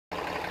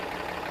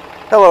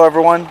Hello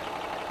everyone.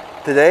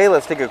 Today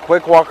let's take a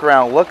quick walk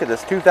around look at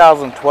this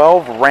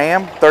 2012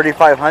 Ram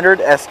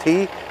 3500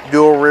 ST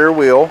dual rear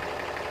wheel.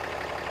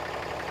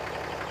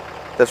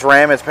 This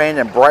Ram is painted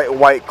in bright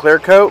white clear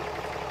coat,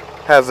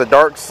 has a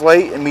dark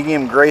slate and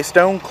medium gray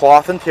stone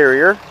cloth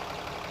interior.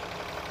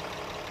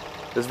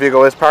 This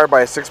vehicle is powered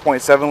by a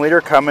 6.7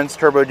 liter Cummins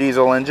turbo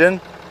diesel engine,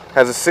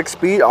 has a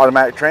 6-speed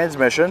automatic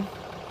transmission.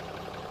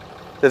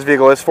 This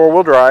vehicle is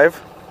 4-wheel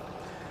drive,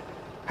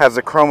 has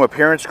a chrome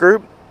appearance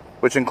group,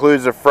 which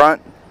includes the front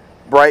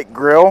bright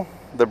grille,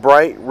 the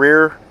bright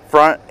rear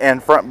front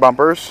and front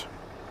bumpers.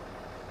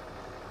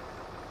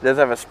 It does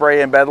have a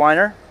spray-in bed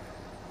liner.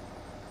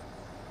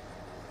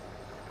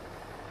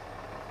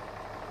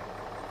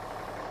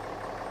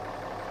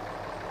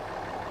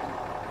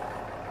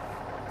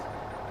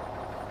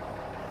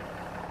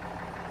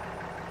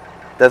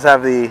 It does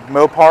have the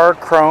Mopar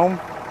chrome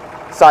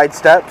side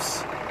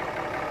steps,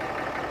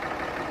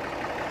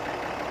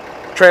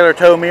 trailer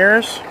tow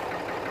mirrors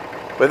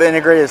with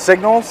integrated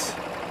signals,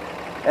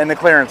 and the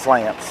clearance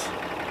lamps.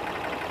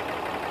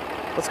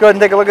 Let's go ahead and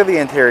take a look at the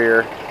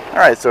interior.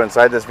 Alright, so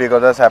inside this vehicle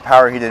does have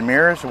power heated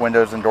mirrors,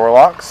 windows and door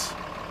locks.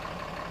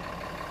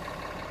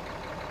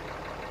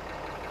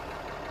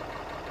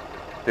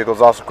 The vehicle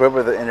is also equipped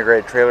with an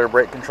integrated trailer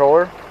brake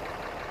controller,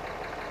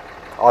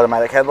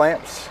 automatic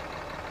headlamps,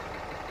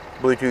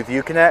 Bluetooth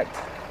Uconnect.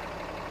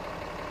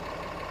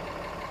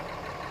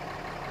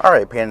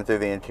 Alright, panning through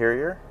the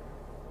interior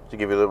to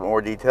give you a little bit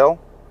more detail.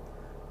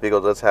 The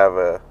vehicle does have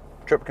a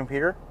trip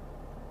computer,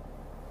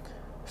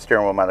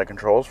 steering wheel mounted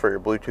controls for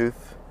your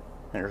Bluetooth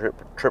and your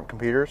trip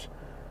computers,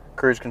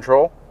 cruise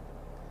control,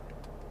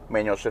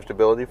 manual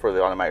shiftability for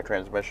the automatic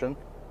transmission,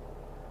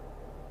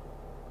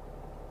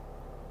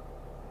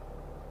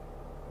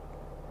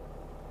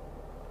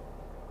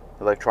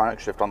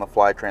 electronic shift on the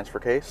fly transfer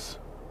case,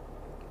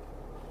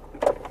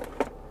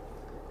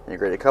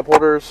 integrated cup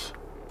holders,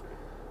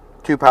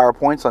 2 power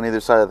points on either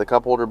side of the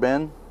cup holder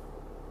bin.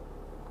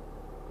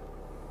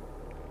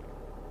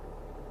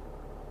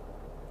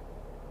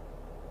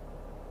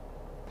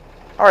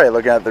 Alright,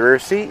 looking at the rear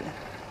seat.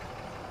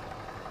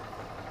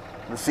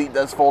 The seat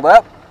does fold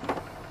up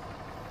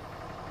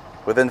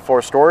with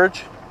in-floor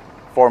storage,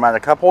 4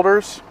 mounted cup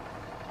holders.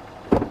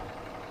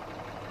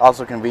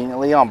 Also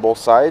conveniently on both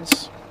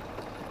sides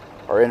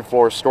are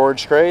in-floor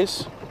storage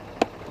trays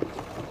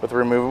with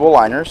removable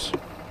liners.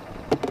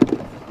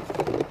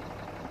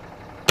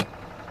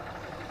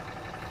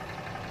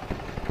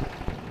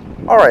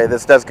 Alright,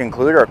 this does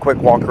conclude our quick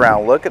walk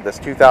around look at this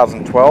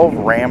 2012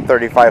 Ram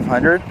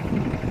 3500.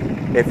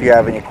 If you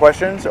have any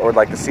questions or would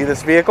like to see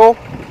this vehicle,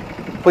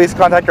 please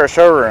contact our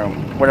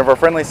showroom. One of our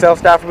friendly sales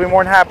staff will be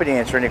more than happy to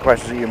answer any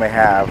questions that you may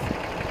have.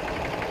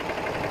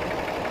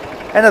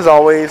 And as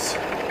always,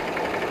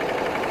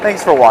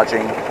 thanks for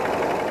watching.